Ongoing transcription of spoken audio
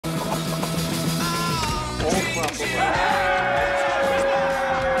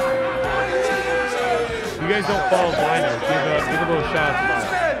You guys don't follow Väinö. Give a little shout out to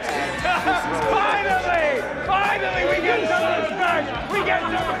Väinö. Finally, we get some respect. We get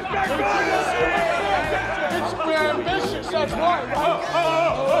some respect. We're ambitious. That's why.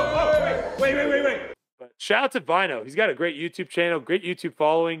 Wait. Shout out to Väinö. He's got a great YouTube channel, great YouTube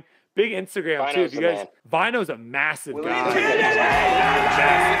following, big Instagram too. If you guys, Väinö's a massive guy.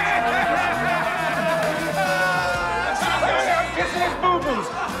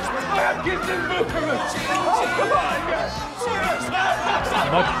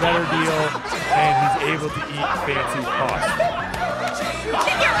 Much better deal, and he's able to eat fancy pasta.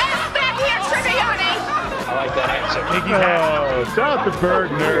 Get your ass back here, Triviani! I like that answer. Shout out to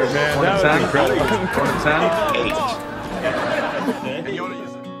BergNerd, man. That was incredible.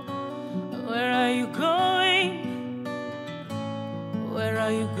 Where are you going? Where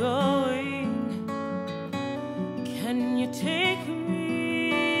are you going? Can you take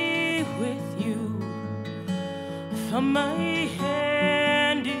me with you? For my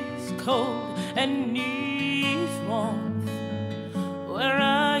hand is cold and knees warm.